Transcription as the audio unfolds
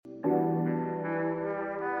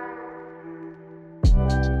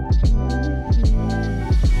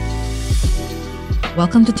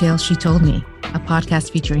Welcome to Tales She Told Me, a podcast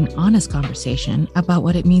featuring honest conversation about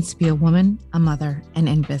what it means to be a woman, a mother, and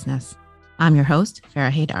in business. I'm your host,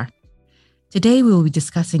 Farah Haydar. Today, we will be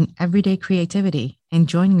discussing everyday creativity, and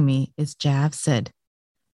joining me is Javeriya Sid.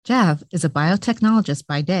 Jav is a biotechnologist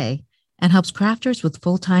by day and helps crafters with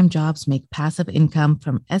full-time jobs make passive income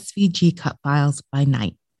from SVG cut files by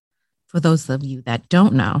night. For those of you that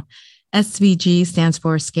don't know, SVG stands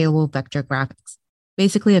for Scalable Vector Graphics,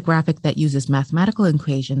 basically a graphic that uses mathematical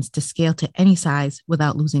equations to scale to any size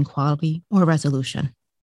without losing quality or resolution.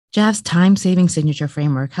 Jav's time-saving signature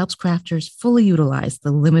framework helps crafters fully utilize the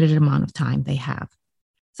limited amount of time they have.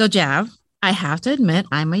 So Jav, I have to admit,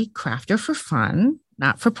 I'm a crafter for fun,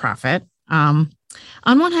 not for profit. On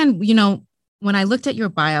one hand, when I looked at your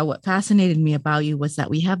bio, what fascinated me about you was that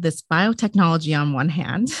we have this biotechnology on one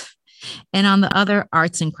hand and on the other,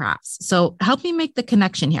 arts and crafts. So help me make the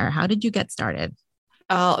connection here. How did you get started?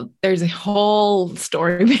 There's a whole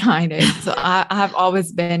story behind it. So I have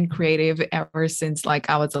always been creative ever since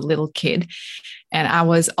I was a little kid, and I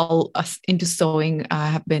was all into sewing. I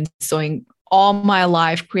have been sewing all my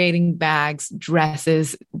life, creating bags,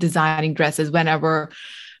 dresses, designing dresses. Whenever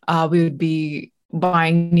we would be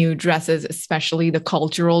buying new dresses, especially the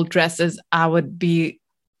cultural dresses, I would be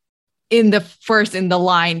in the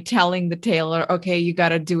line telling the tailor, okay, you got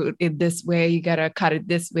to do it this way. You got to cut it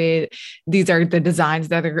this way. These are the designs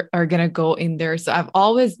that are going to go in there. So I've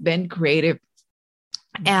always been creative,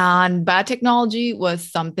 and biotechnology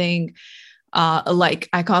was something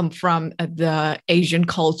I come from the Asian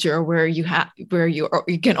culture where you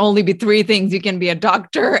can only be three things. You can be a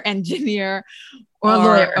doctor, engineer,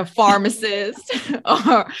 or a pharmacist.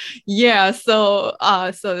 So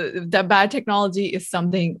the biotechnology is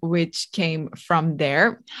something which came from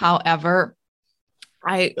there. However,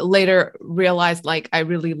 I later realized I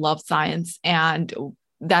really love science, and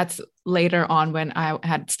that's later on when I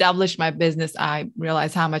had established my business, I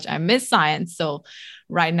realized how much I miss science. So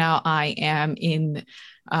right now I am in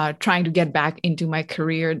trying to get back into my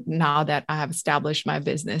career now that I have established my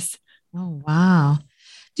business. Oh, wow.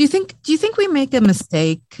 Do you think we make a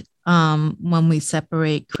mistake when we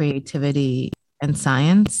separate creativity and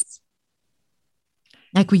science?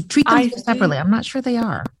 We treat them separately. I'm not sure they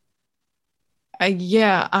are.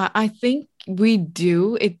 I think we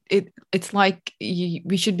do. It's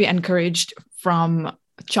we should be encouraged from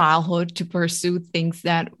childhood to pursue things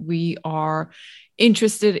that we are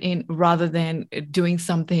interested in, rather than doing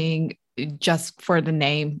something just for the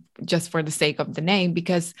name, just for the sake of the name.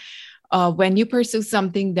 Because when you pursue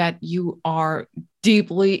something that you are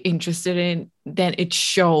deeply interested in, then it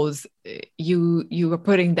shows. You are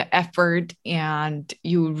putting the effort, and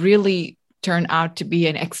you really turn out to be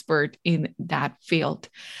an expert in that field.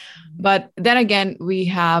 But then again, we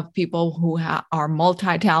have people who are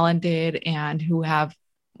multi-talented and who are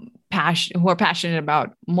passionate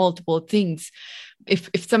about multiple things. If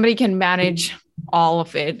somebody can manage all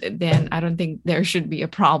of it, then I don't think there should be a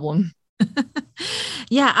problem.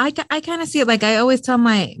 Yeah, I kind of see it. I always tell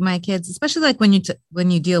my kids, especially when you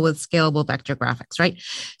deal with scalable vector graphics, right?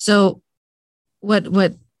 So what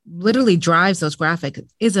literally drives those graphics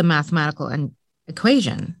is a mathematical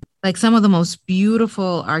equation. Some of the most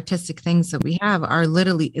beautiful artistic things that we have are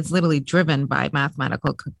literally driven by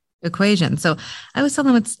mathematical equations. So I always tell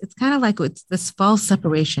them it's kind of it's this false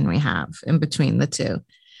separation we have in between the two.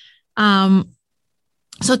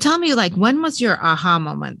 So tell me, when was your aha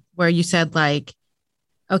moment where you said,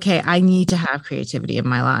 okay, I need to have creativity in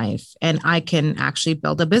my life and I can actually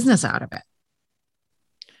build a business out of it?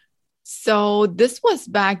 So this was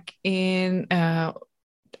back in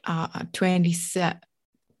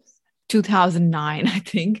 2009, I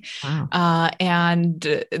think. Wow.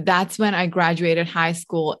 And that's when I graduated high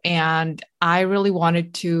school, and I really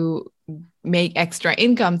wanted to make extra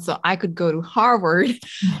income so I could go to Harvard.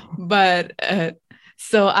 But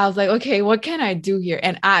so I was like, okay, what can I do here?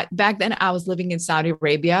 And back then I was living in Saudi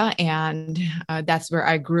Arabia, and that's where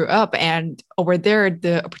I grew up. And over there,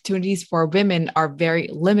 the opportunities for women are very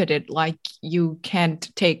limited. You can't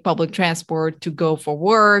take public transport to go for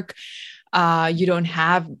work. Back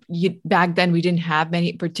then we didn't have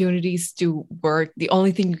many opportunities to work. The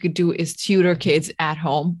only thing you could do is tutor kids at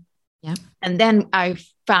home. Yeah. And then I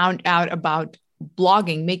found out about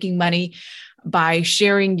blogging, making money by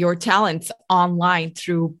sharing your talents online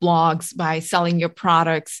through blogs, by selling your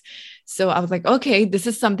products. So I was like, okay, this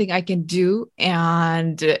is something I can do,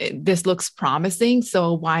 and this looks promising.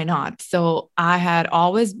 So why not? So I had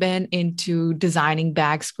always been into designing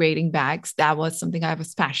bags, creating bags. That was something I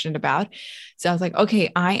was passionate about. So I was like,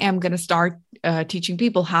 okay, I am going to start teaching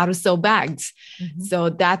people how to sew bags. Mm-hmm.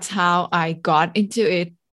 So that's how I got into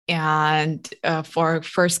it. And for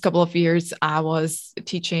first couple of years, I was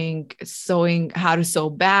teaching sewing, how to sew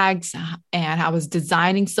bags, and I was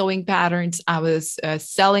designing sewing patterns. I was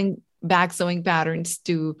selling bag sewing patterns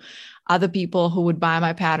to other people who would buy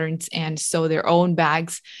my patterns and sew their own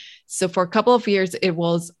bags. So for a couple of years, it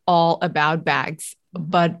was all about bags.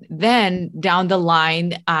 But then down the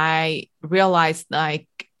line, I realized, like,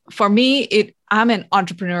 for me, I'm an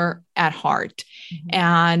entrepreneur at heart,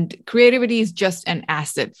 and creativity is just an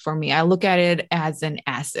asset for me. I look at it as an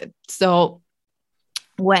asset. So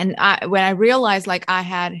when I realized, like, I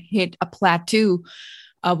had hit a plateau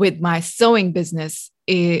with my sewing business,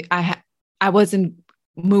 I wasn't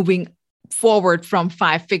moving forward from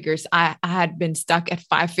five figures. I had been stuck at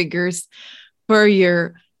five figures per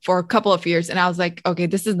year for a couple of years. And I was like, okay,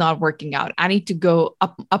 this is not working out. I need to go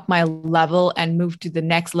up my level and move to the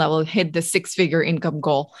next level, hit the six-figure income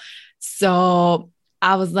goal. So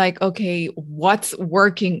I was like, okay, what's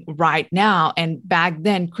working right now? And back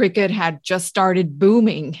then, cricket had just started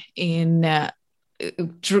booming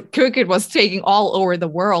cricket was taking all over the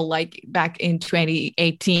world, like back in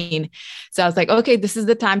 2018. So I was like, okay, this is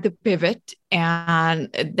the time to pivot. And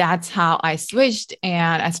that's how I switched,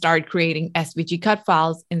 and I started creating SVG cut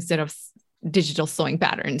files instead of digital sewing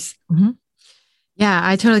patterns. Mm-hmm. Yeah,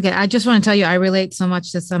 I totally get it. I just want to tell you, I relate so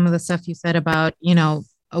much to some of the stuff you said about,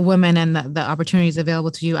 a woman and the opportunities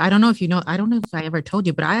available to you. I don't know if you know, I don't know if I ever told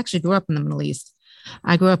you, but I actually grew up in the Middle East.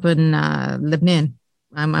 I grew up in Lebanon.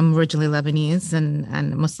 I'm originally Lebanese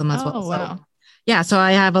and Muslim as well. Oh, wow. So, yeah, so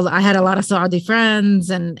I had a lot of Saudi friends,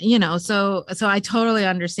 and so I totally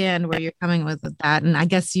understand where you're coming with that. And I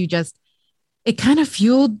guess it kind of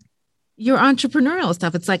fueled your entrepreneurial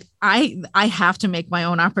stuff. It's like I have to make my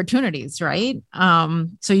own opportunities, right?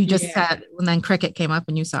 So you just said, when then cricket came up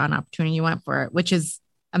and you saw an opportunity, you went for it, which is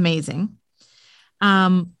amazing.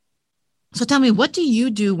 So tell me, what do you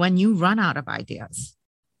do when you run out of ideas?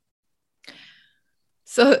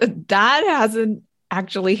 So that hasn't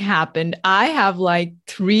actually happened. I have like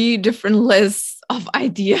 3 different lists of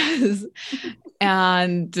ideas,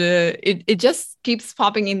 and it just keeps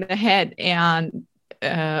popping in the head. And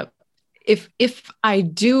if I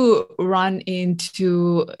do run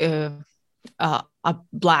into a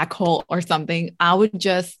black hole or something, I would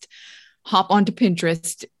just hop onto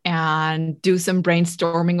Pinterest and do some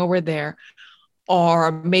brainstorming over there,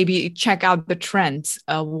 or maybe check out the trends.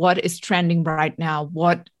 What is trending right now?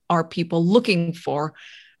 What are people looking for?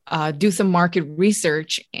 Do some market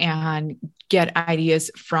research and get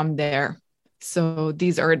ideas from there. So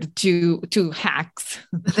these are the two hacks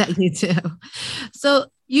that you do. So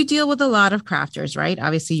you deal with a lot of crafters, right?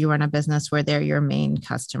 Obviously, you run a business where they're your main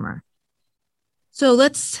customer. So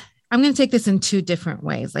I'm going to take this in 2 different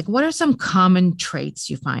ways. Like, what are some common traits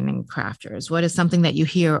you find in crafters? What is something that you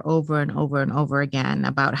hear over and over and over again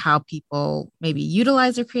about how people maybe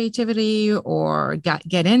utilize their creativity or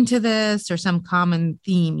get into this, or some common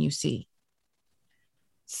theme you see?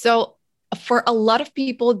 So for a lot of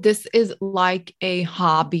people, this is like a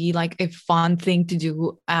hobby, like a fun thing to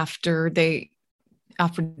do after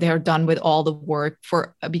they're done with all the work,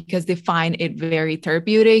 because they find it very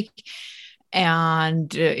therapeutic,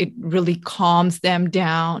 and it really calms them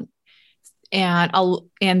down. And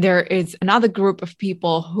there is another group of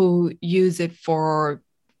people who use it for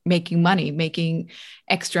making money, making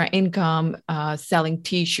extra income, selling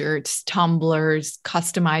t-shirts, tumblers,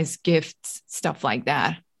 customized gifts, stuff like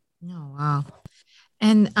that. Oh, wow.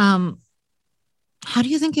 And how do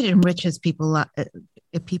you think it enriches people's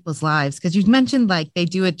lives? Because you mentioned, like, they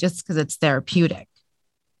do it just because it's therapeutic.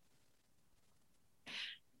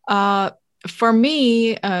 For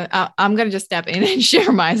me, I'm going to just step in and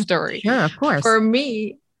share my story. Sure, of course. For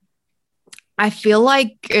me, I feel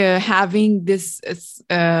like having this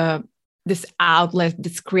outlet,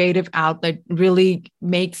 this creative outlet, really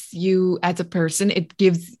makes you as a person. It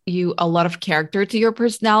gives you a lot of character to your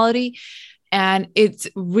personality. And it's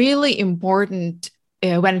really important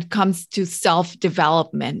when it comes to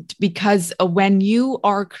self-development, because when you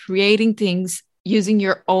are creating things using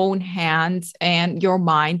your own hands and your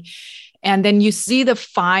mind, and then you see the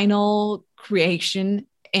final creation,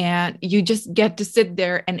 and you just get to sit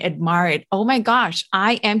there and admire it. Oh my gosh,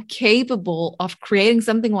 I am capable of creating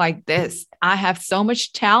something like this. I have so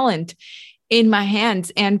much talent in my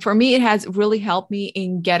hands. And for me, it has really helped me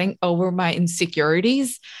in getting over my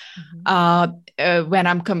insecurities. When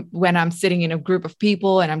I'm sitting in a group of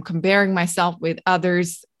people and I'm comparing myself with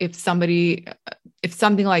others, if something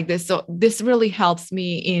like this. So this really helps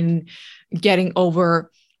me in getting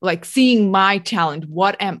over, like, seeing my talent.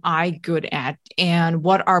 What am I good at? And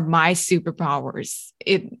what are my superpowers?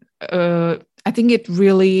 I think it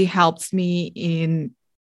really helps me in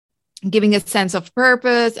giving a sense of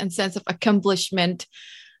purpose and sense of accomplishment.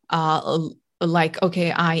 Like,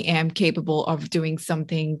 okay, I am capable of doing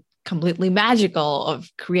something completely magical, of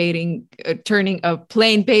creating, turning a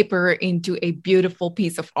plain paper into a beautiful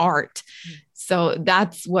piece of art. So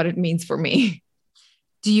that's what it means for me.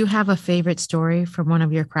 Do you have a favorite story from one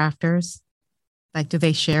of your crafters? Like, do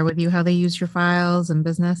they share with you how they use your files in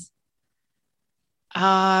business?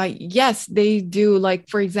 Yes, they do. Like,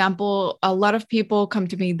 for example, a lot of people come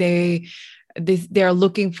to me, they're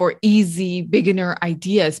looking for easy beginner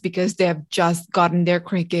ideas because they have just gotten their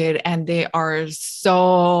Cricut and they are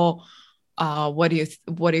so what do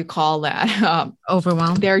you call that?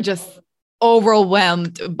 Overwhelmed? They're just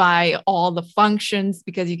overwhelmed by all the functions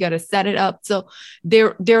because you got to set it up. So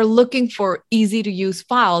they're looking for easy to use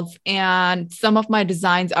files, and some of my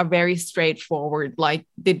designs are very straightforward, like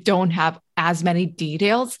they don't have as many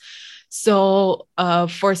details. So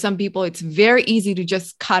for some people, it's very easy to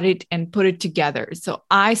just cut it and put it together. So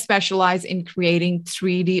I specialize in creating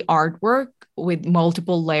 3D artwork with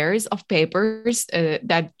multiple layers of papers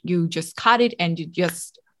that you just cut it and you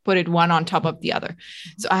just put it one on top of the other.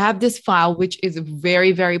 So I have this file, which is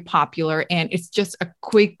very, very popular, and it's just a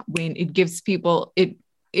quick win. It gives people,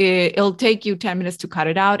 it'll take you 10 minutes to cut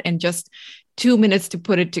it out and just 2 minutes to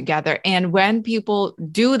put it together. And when people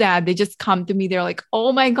do that, they just come to me. They're like,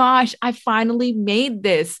 oh my gosh, I finally made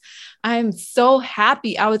this. I'm so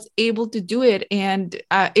happy I was able to do it. And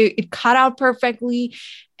it cut out perfectly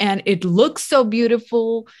and it looks so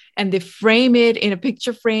beautiful. And they frame it in a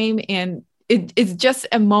picture frame. And it's just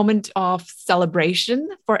a moment of celebration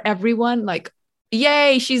for everyone. Like,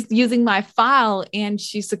 yay, she's using my file and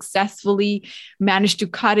she successfully managed to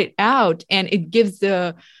cut it out. And it gives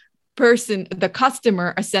the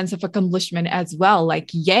customer, a sense of accomplishment as well. Like,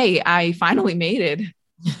 yay, I finally made it.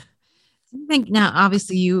 I think now,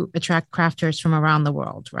 obviously, you attract crafters from around the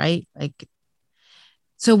world, right? Like,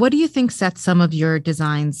 so what do you think sets some of your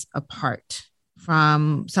designs apart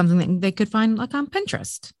from something that they could find like on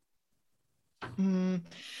Pinterest?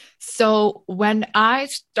 So when I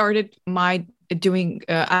started I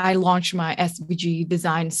launched my SVG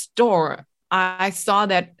design store, I saw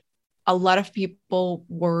that a lot of people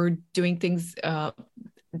were doing things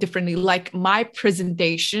differently. Like my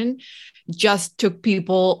presentation just took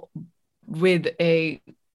people with a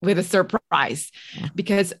surprise,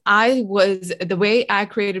 because the way I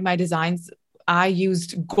created my designs, I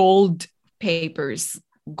used gold papers,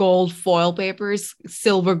 gold foil papers,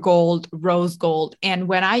 silver gold, rose gold. And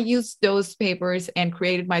when I used those papers and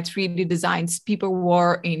created my 3D designs, people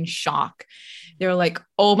were in shock. They're like,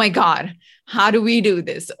 oh my God, how do we do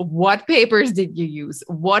this? What papers did you use?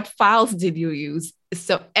 What files did you use?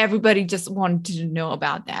 So everybody just wanted to know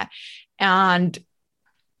about that. And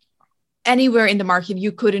anywhere in the market,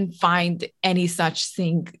 you couldn't find any such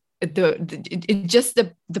thing.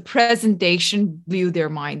 The presentation blew their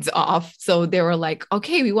minds off. So they were like,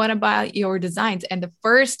 okay, we want to buy your designs. And the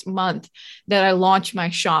first month that I launched my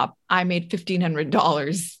shop, I made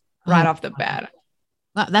 $1,500 right off the bat.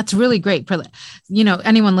 Well, that's really great. For,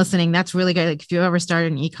 anyone listening, that's really good. Like if you ever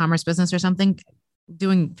started an e-commerce business or something,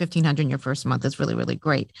 doing 1,500 in your first month is really, really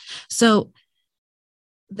great. So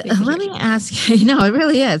let me ask you, it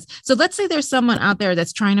really is. So let's say there's someone out there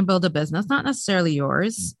that's trying to build a business, not necessarily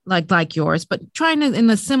yours, like yours, but trying to in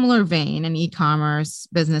a similar vein, an e-commerce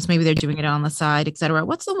business, maybe they're doing it on the side, et cetera.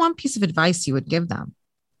 What's the one piece of advice you would give them?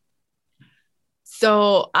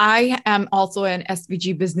 So I am also an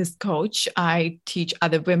SVG business coach. I teach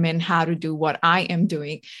other women how to do what I am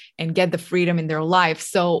doing and get the freedom in their life.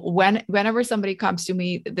 So whenever somebody comes to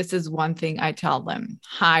me, this is one thing I tell them: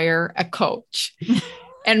 hire a coach.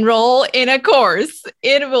 Enroll in a course.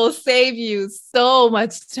 It will save you so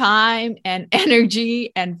much time and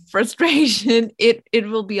energy and frustration. It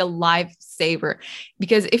will be a lifesaver,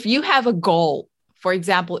 because if you have a goal, for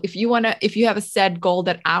example, if you have a set goal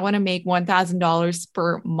that I want to make $1,000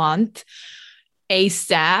 per month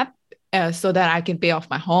ASAP, so that I can pay off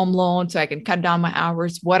my home loan, so I can cut down my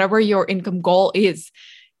hours, whatever your income goal is,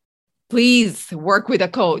 please work with a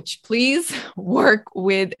coach. Please work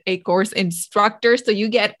with a course instructor so you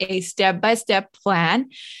get a step-by-step plan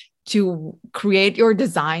to create your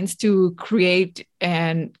designs, to create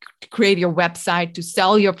your website, to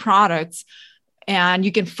sell your products. And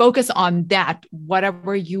you can focus on that,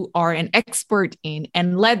 whatever you are an expert in,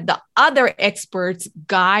 and let the other experts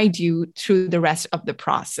guide you through the rest of the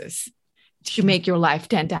process to make your life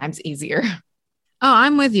 10 times easier. Oh,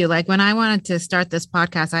 I'm with you. Like when I wanted to start this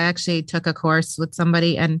podcast, I actually took a course with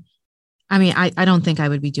somebody, and I mean, I don't think I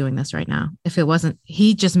would be doing this right now if it wasn't,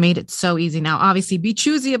 he just made it so easy. Now, obviously be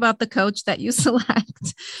choosy about the coach that you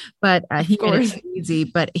select, but Of he made it course. so easy,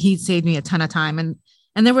 but he saved me a ton of time. And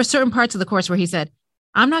there were certain parts of the course where he said,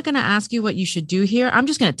 I'm not going to ask you what you should do here. I'm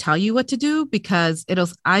just going to tell you what to do because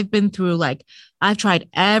I've been through like, I've tried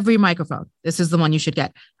every microphone. This is the one you should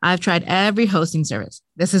get. I've tried every hosting service.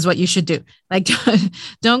 This is what you should do. Like,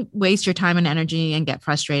 don't waste your time and energy and get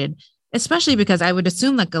frustrated, especially because I would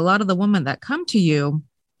assume like a lot of the women that come to you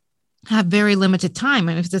have very limited time.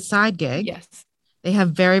 And if it's a side gig, Yes. they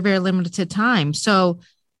have very, very limited time. So,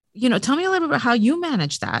 tell me a little bit about how you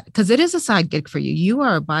manage that because it is a side gig for you. You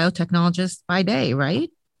are a biotechnologist by day, right?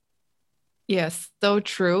 Yes, so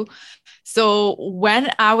true. So when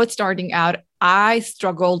I was starting out, I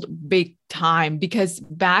struggled big time because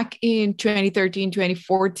back in 2013,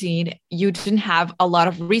 2014, you didn't have a lot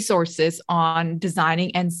of resources on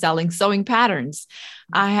designing and selling sewing patterns.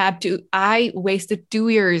 I wasted 2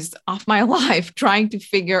 years of my life trying to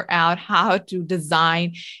figure out how to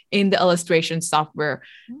design in the illustration software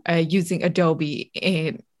using Adobe.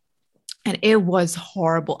 And it was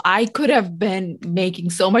horrible. I could have been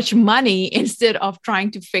making so much money instead of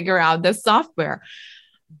trying to figure out the software.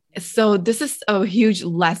 So this is a huge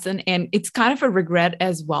lesson and it's kind of a regret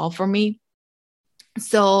as well for me.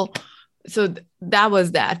 So that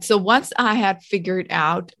was that. So once I had figured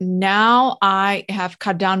out, now I have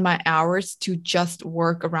cut down my hours to just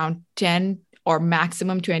work around 10 or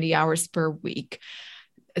maximum 20 hours per week.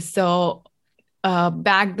 So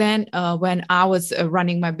back then, when I was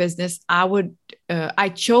running my business, I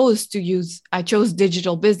chose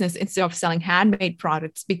digital business instead of selling handmade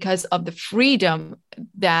products because of the freedom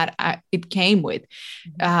that it came with.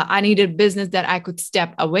 I needed business that I could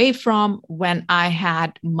step away from when I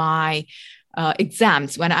had my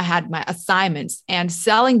exams, when I had my assignments, and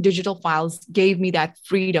selling digital files gave me that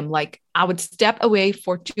freedom. Like I would step away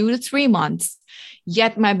for 2 to 3 months,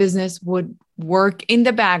 yet my business would work in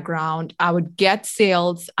the background. I would get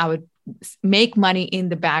sales. I would make money in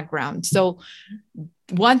the background. So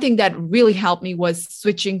one thing that really helped me was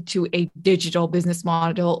switching to a digital business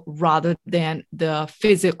model rather than the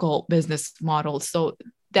physical business model. So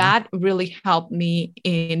that really helped me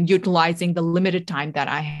in utilizing the limited time that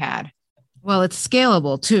I had. Well, it's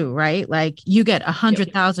scalable too, right? Like you get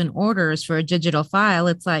 100,000 orders for a digital file.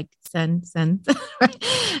 It's like send,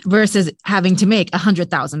 versus having to make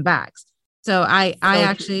 100,000 bags. So I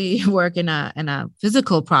actually work in a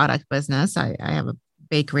physical product business. I have a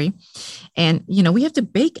bakery, and we have to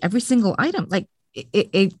bake every single item. Like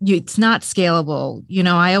it's not scalable.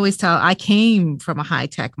 I always I came from a high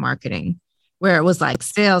tech marketing where it was like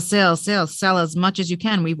sales, sell as much as you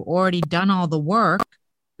can. We've already done all the work.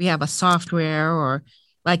 We have a software or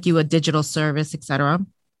like a digital service, etc.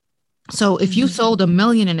 So if you sold 1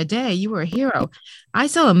 million in a day, you were a hero. I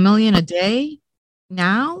sell 1 million a day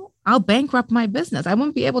now, I'll bankrupt my business. I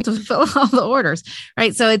won't be able to fulfill all the orders,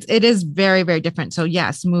 right? So it is very, very different. So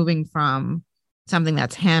yes, moving from something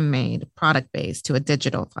that's handmade, product-based to a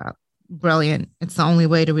digital file, brilliant. It's the only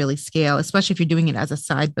way to really scale, especially if you're doing it as a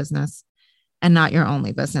side business and not your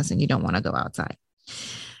only business and you don't want to go outside.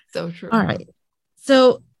 So true. All right.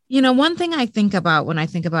 So, one thing I think about when I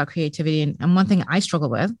think about creativity and one thing I struggle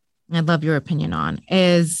with, and I'd love your opinion on,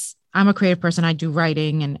 is I'm a creative person. I do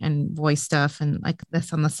writing and voice stuff and like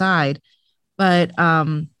this on the side, but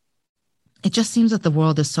it just seems that the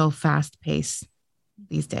world is so fast paced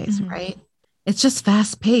these days, right? It's just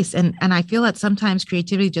fast paced. And I feel that sometimes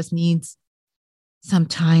creativity just needs some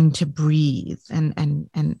time to breathe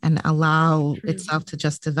and allow itself to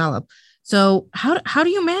just develop. So how do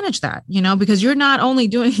you manage that? Because you're not only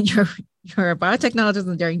doing you're a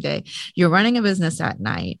biotechnologist during the day, you're running a business at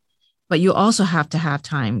night, but you also have to have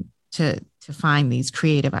time to find these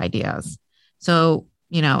creative ideas. So,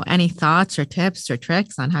 any thoughts or tips or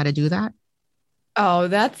tricks on how to do that? Oh,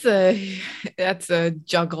 that's a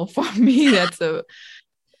juggle for me. That's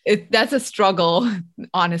a struggle,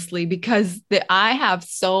 honestly, because I have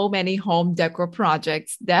so many home decor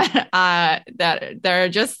projects that are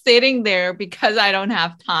just sitting there because I don't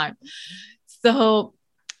have time. So,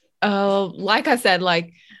 like I said,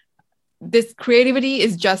 like this creativity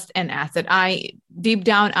is just an asset. Deep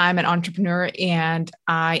down, I'm an entrepreneur, and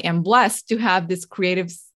I am blessed to have this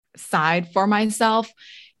creative side for myself.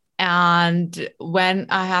 And when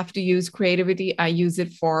I have to use creativity, I use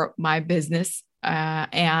it for my business.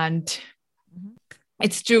 And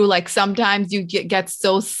it's true. Like sometimes you get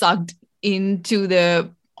so sucked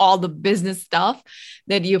into all the business stuff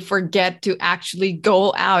that you forget to actually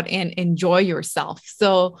go out and enjoy yourself.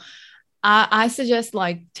 So I suggest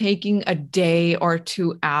like taking a day or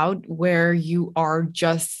two out where you are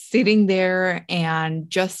just sitting there and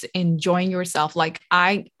just enjoying yourself. Like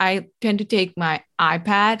I tend to take my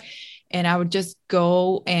iPad and I would just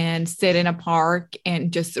go and sit in a park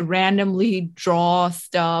and just randomly draw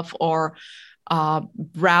stuff or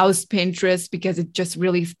browse Pinterest because it just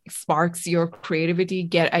really sparks your creativity,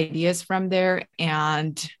 get ideas from there.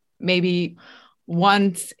 And maybe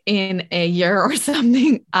once in a year or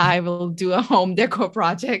something, I will do a home decor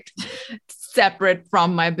project separate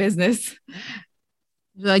from my business.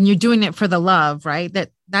 And you're doing it for the love, right?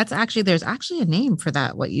 That's actually, there's actually a name for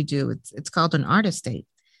that, what you do. It's called an artist date.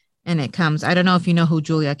 And it comes, I don't know if you know who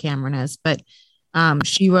Julia Cameron is, but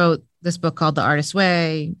she wrote this book called The Artist's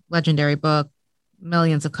Way, legendary book,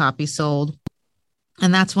 millions of copies sold.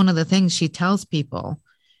 And that's one of the things she tells people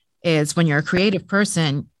is when you're a creative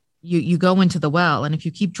person, you go into the well. And if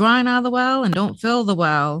you keep drawing out of the well and don't fill the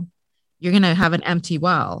well, you're going to have an empty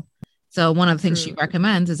well. So one of the things she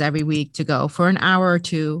recommends is every week to go for an hour or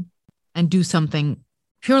two and do something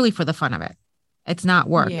purely for the fun of it. It's not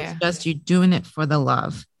work. Yeah. It's just you doing it for the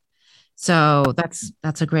love. So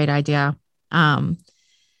that's a great idea.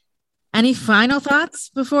 Any final thoughts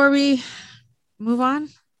before we move on?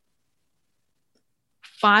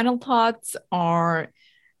 Final thoughts are,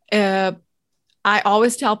 I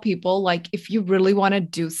always tell people, like, if you really want to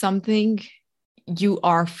do something, you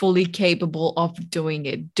are fully capable of doing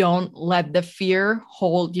it. Don't let the fear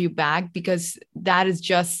hold you back because that is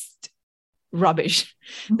just rubbish.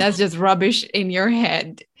 That's just rubbish in your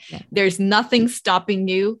head. Yeah. There's nothing stopping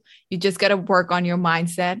you. You just got to work on your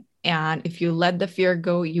mindset. And if you let the fear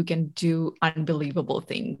go, you can do unbelievable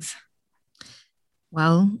things.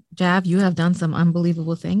 Well, Jav, you have done some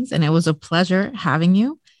unbelievable things, and it was a pleasure having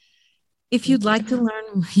you. If you'd like to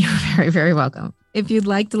learn, you're very, very welcome. If you'd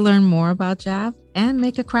like to learn more about Jav and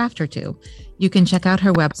make a craft or two, you can check out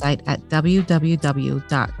her website at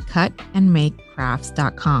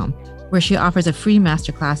www.cutandmakecrafts.com, where she offers a free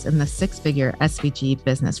masterclass in the 6-figure SVG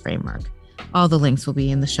business framework. All the links will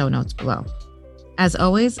be in the show notes below. As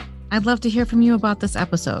always, I'd love to hear from you about this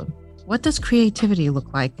episode. What does creativity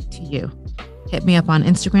look like to you? Hit me up on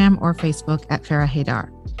Instagram or Facebook at Farah Haydar.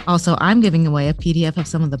 Also, I'm giving away a PDF of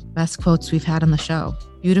some of the best quotes we've had on the show,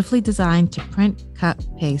 beautifully designed to print, cut,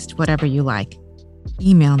 paste, whatever you like.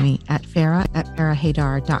 Email me at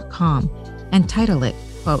farah@farahhaydar.com and title it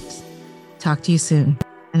Quotes. Talk to you soon.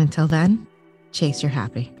 And until then, chase your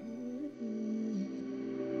happy.